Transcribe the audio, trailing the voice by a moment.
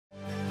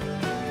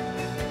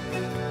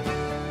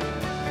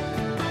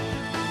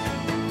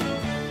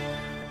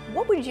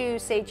would you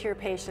say to your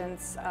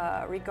patients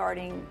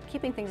regarding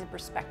keeping things in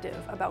perspective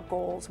about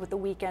goals with the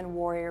weekend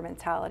warrior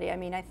mentality? I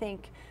mean, I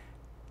think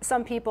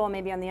some people,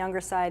 maybe on the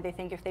younger side, they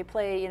think if they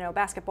play,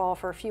 basketball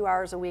for a few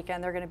hours a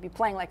weekend, they're going to be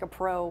playing like a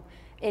pro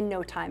in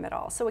no time at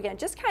all. So again,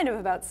 just kind of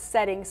about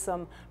setting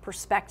some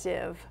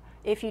perspective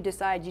if you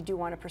decide you do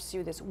want to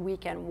pursue this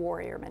weekend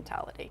warrior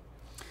mentality.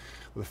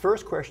 The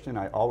first question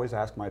I always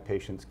ask my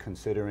patients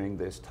considering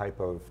this type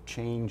of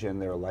change in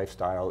their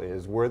lifestyle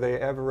is, were they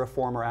ever a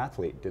former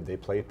athlete? Did they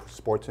play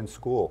sports in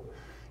school?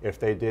 If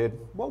they did,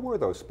 what were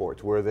those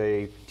sports? Were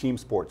they team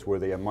sports? Were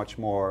they a much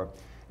more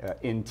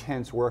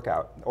intense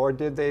workout? Or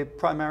did they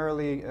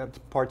primarily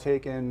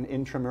partake in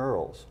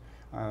intramurals,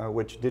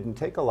 which didn't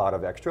take a lot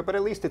of extra, but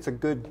at least it's a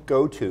good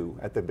go-to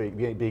at the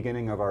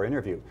beginning of our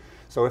interview.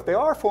 So if they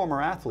are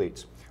former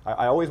athletes,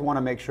 I always want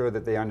to make sure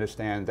that they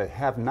understand that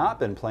have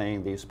not been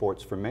playing these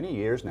sports for many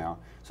years now,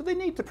 so they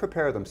need to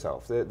prepare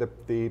themselves.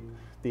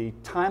 The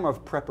time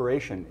of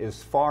preparation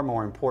is far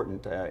more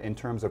important in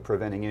terms of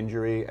preventing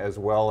injury as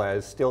well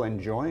as still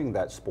enjoying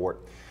that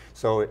sport.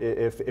 So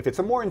if it's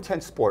a more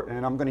intense sport,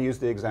 and I'm going to use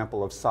the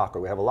example of soccer.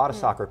 We have a lot of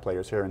soccer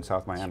players here in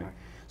South Miami. Sure.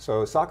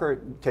 So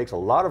soccer takes a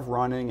lot of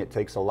running, it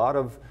takes a lot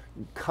of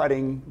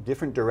cutting,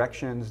 different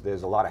directions,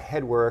 there's a lot of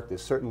head work,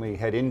 there's certainly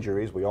head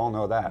injuries, we all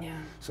know that. Yeah.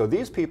 So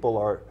these people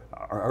are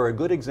a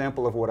good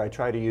example of what I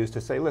try to use to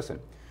say, listen,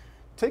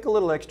 take a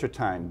little extra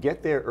time,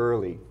 get there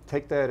early,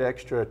 take that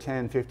extra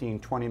 10, 15,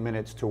 20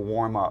 minutes to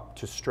warm up,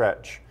 to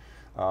stretch,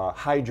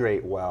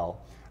 hydrate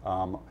well,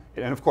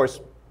 and of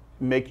course,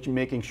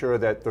 making sure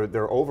that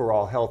their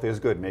overall health is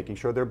good, making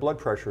sure their blood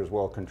pressure is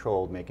well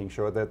controlled, making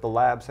sure that the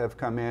labs have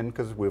come in,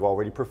 because we've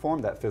already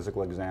performed that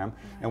physical exam,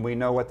 and we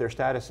know what their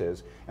status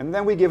is. And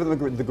then we give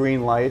them the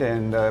green light,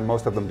 and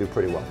most of them do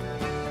pretty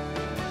well.